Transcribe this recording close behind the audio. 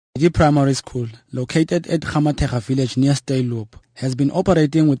Tselapedi Primary School, located at Ga-Mathekga village near Steilloop, has been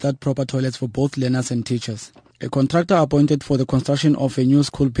operating without proper toilets for both learners and teachers. A contractor appointed for the construction of a new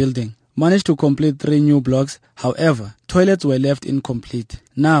school building managed to complete 3 new blocks. However, toilets were left incomplete.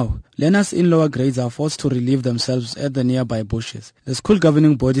 Now, learners in lower grades are forced to relieve themselves at the nearby bushes. The school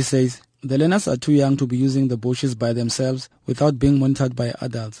governing body says the learners are too young to be using the bushes by themselves without being monitored by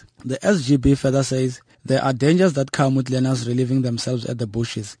adults. The SGB further says there are dangers that come with learners relieving themselves at the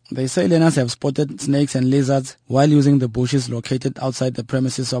bushes. They say learners have spotted snakes and lizards while using the bushes located outside the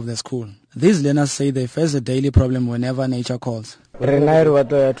premises of the school. These learners say they face a daily problem whenever nature calls.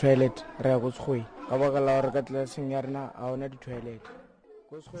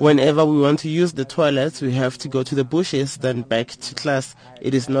 Whenever we want to use the toilets, we have to go to the bushes, then back to class.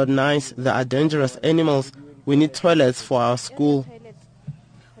 It is not nice. There are dangerous animals. We need toilets for our school.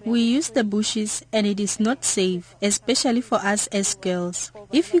 We use the bushes and it is not safe, especially for us as girls.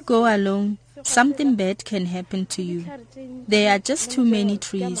 If you go alone, something bad can happen to you. There are just too many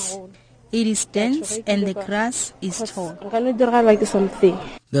trees. It is dense and the grass is tall.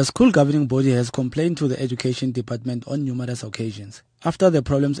 The school governing body has complained to the education department on numerous occasions. After the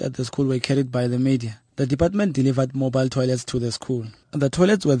problems at the school were carried by the media, the department delivered mobile toilets to the school. The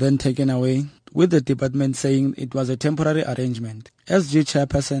toilets were then taken away, with the department saying it was a temporary arrangement. SG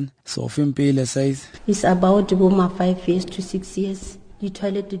chairperson SAfm says, it's about 5 years to 6 years.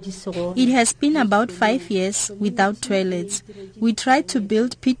 It has been about 5 years without toilets. We tried to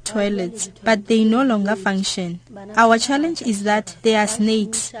build pit toilets, but they no longer function. Our challenge is that there are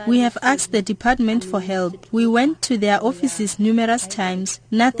snakes. We have asked the department for help. We went to their offices numerous times.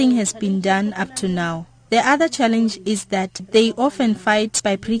 Nothing has been done up to now. The other challenge is that they often fight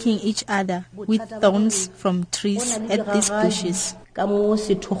by pricking each other with thorns from trees at these bushes.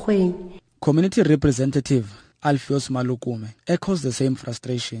 Community representative Alfios Malukume echoes the same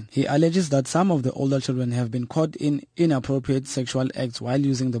frustration. He alleges that some of the older children have been caught in inappropriate sexual acts while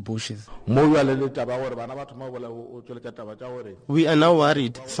using the bushes. We are now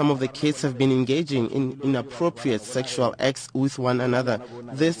worried. Some of the kids have been engaging in inappropriate sexual acts with one another.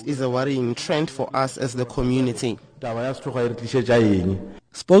 This is a worrying trend for us as the community.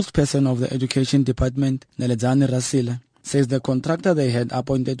 Spokesperson of the Education Department, Nyoni Rasila, says the contractor they had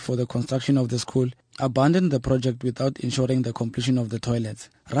appointed for the construction of the school abandoned the project without ensuring the completion of the toilets.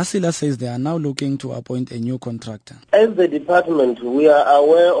 Rasila says they are now looking to appoint a new contractor. As the department, we are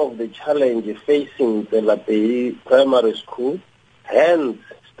aware of the challenge facing the Tselapedi Primary School, hence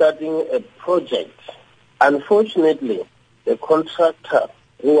starting a project. Unfortunately, the contractor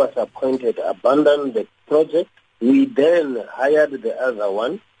who was appointed abandoned the project. We then hired the other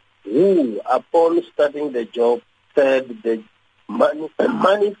one, who, upon starting the job, said the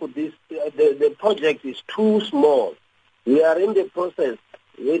money for this, the project is too small. We are in the process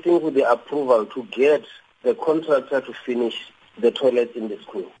waiting for the approval to get the contractor to finish the toilets in the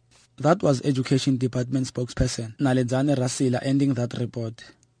school. That was Education Department spokesperson Nyoni Rasila ending that report.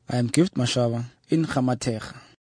 I am Mashaba in Ga-Mathekga.